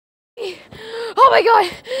my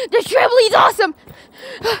god, this trampoline's awesome.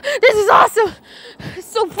 This is awesome. It's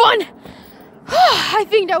so fun. I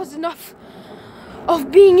think that was enough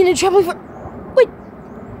of being in a trampoline for... Wait.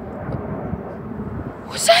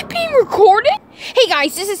 Was that being recorded? Hey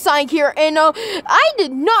guys, this is Sonic here, and I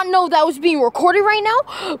did not know that was being recorded right now,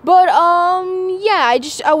 but yeah,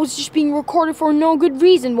 I was just being recorded for no good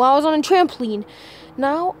reason while I was on a trampoline.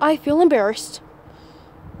 Now I feel embarrassed.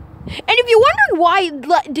 And if you wondered why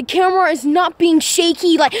the camera is not being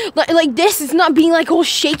shaky, like this, is not being like all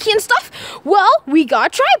shaky and stuff, well, we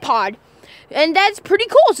got a tripod. And that's pretty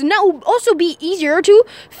cool. So now will also be easier to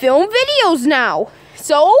film videos now.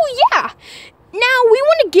 So yeah. Now we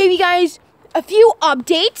want to give you guys a few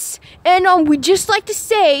updates, and we just like to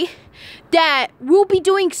say that we'll be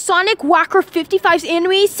doing Sonic Whacker 55's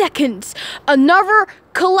Animated Seconds, another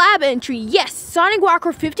collab entry. Yes, Sonic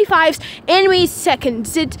Whacker 55's Animated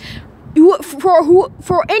Seconds. It's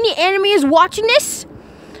for any animators watching this.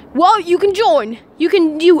 Well, you can join. You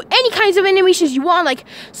can do any kinds of animations you want, like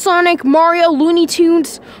Sonic, Mario, Looney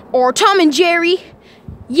Tunes, or Tom and Jerry.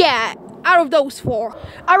 Yeah. Out of those four.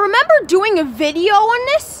 I remember doing a video on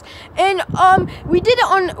this, and we did it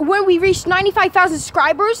on when we reached 95,000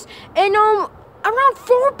 subscribers, and around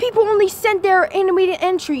 4 people only sent their animated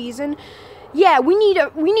entries, and yeah, we need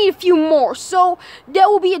a few more. So there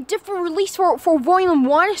will be a different release for volume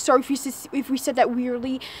 1. Sorry if we said that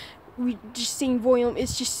weirdly. We just saying volume.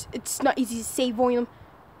 It's not easy to say volume.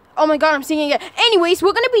 Oh my god, I'm saying it again. Anyways,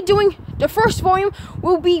 we're gonna be doing the first volume.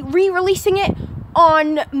 We'll be re-releasing it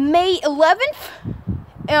on May 11th.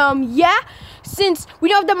 Yeah, since we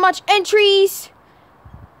don't have that much entries.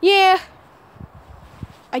 Yeah.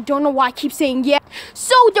 I don't know why I keep saying yeah.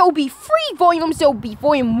 So there will be 3 volumes. There will be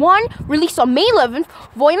volume 1 released on May 11th,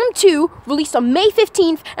 volume 2 released on May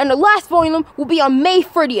 15th, and the last volume will be on May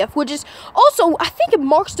 30th, which is also, I think it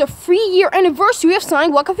marks the 3-year anniversary of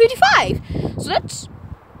Sonic Whacker 55. So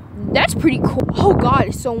that's pretty cool. Oh god,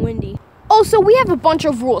 it's so windy. Also, we have a bunch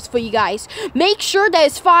of rules for you guys. Make sure that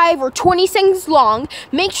it's 5 or 20 seconds long.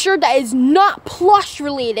 Make sure that it's not plush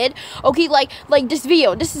related. Okay, like this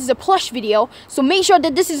video. This is a plush video, so make sure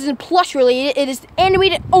that this isn't plush related. It is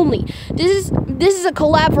animated only. This is a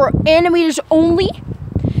collab for animators only.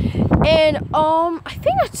 And I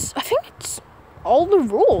think that's all the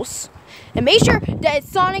rules. And make sure that it's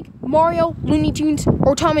Sonic, Mario, Looney Tunes,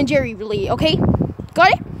 or Tom and Jerry related. Okay,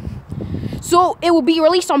 got it? So it will be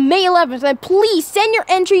released on May 11th, and please send your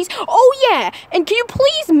entries. Oh yeah, and can you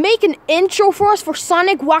please make an intro for us for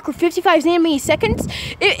Sonic Whacker 55's Animated Seconds?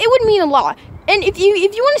 It would mean a lot. And if you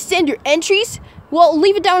want to send your entries, well,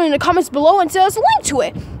 leave it down in the comments below and send us a link to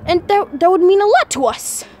it, and that would mean a lot to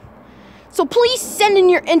us. So please send in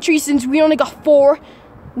your entries, since we only got 4.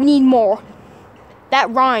 We need more. That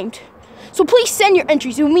rhymed. So please send your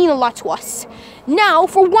entries. It would mean a lot to us. Now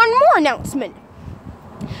for one more announcement.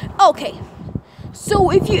 Okay.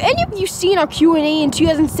 So if any of you seen our Q&A in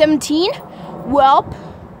 2017, well,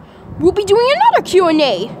 we'll be doing another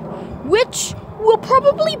Q&A, which will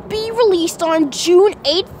probably be released on June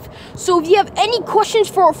 8th. So if you have any questions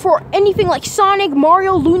for anything like Sonic,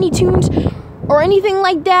 Mario, Looney Tunes, or anything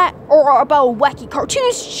like that, or about Whacky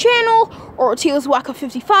Cartoons channel, or Tails Whacker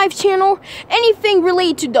 55 channel, anything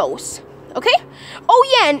related to those, okay? Oh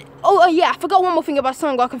yeah, I forgot one more thing about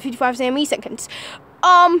Sonic Whacker 55's Animated Seconds.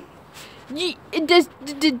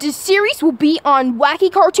 The series will be on Whacky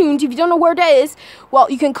Cartoons. If you don't know where that is, well,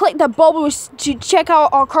 you can click that bubble to check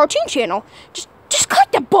out our cartoon channel. Just click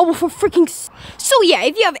that bubble for freaking... So yeah,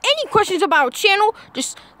 if you have any questions about our channel,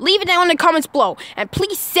 just leave it down in the comments below. And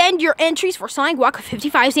please send your entries for Sonic Whacker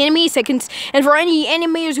 55's Animated Seconds. And for any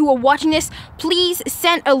animators who are watching this, please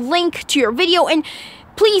send a link to your video. And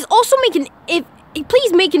please also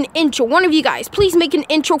please make an intro. One of you guys, please make an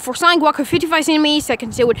intro for Sonic Whacker 55's Animated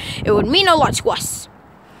Seconds. It would mean a lot to us.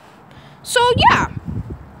 So yeah,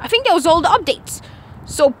 I think that was all the updates.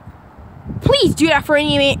 So please do that for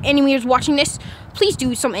any animators watching this. Please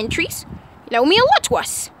do some entries. That would mean a lot to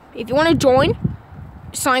us. If you want to join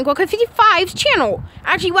Sonic Whacker 55's channel,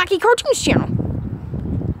 actually Whacky Cartoons channel.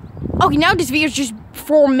 Okay, now this video is just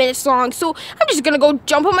 4 minutes long, so I'm just gonna go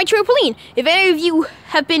jump on my trampoline. If any of you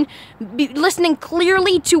have been listening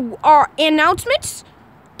clearly to our announcements,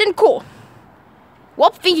 then cool. Well,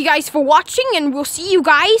 thank you guys for watching, and we'll see you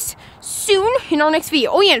guys soon in our next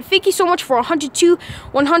video. Oh yeah, and thank you so much for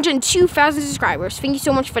 102,000 subscribers. Thank you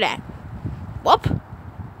so much for that. Well,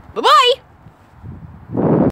 bye-bye!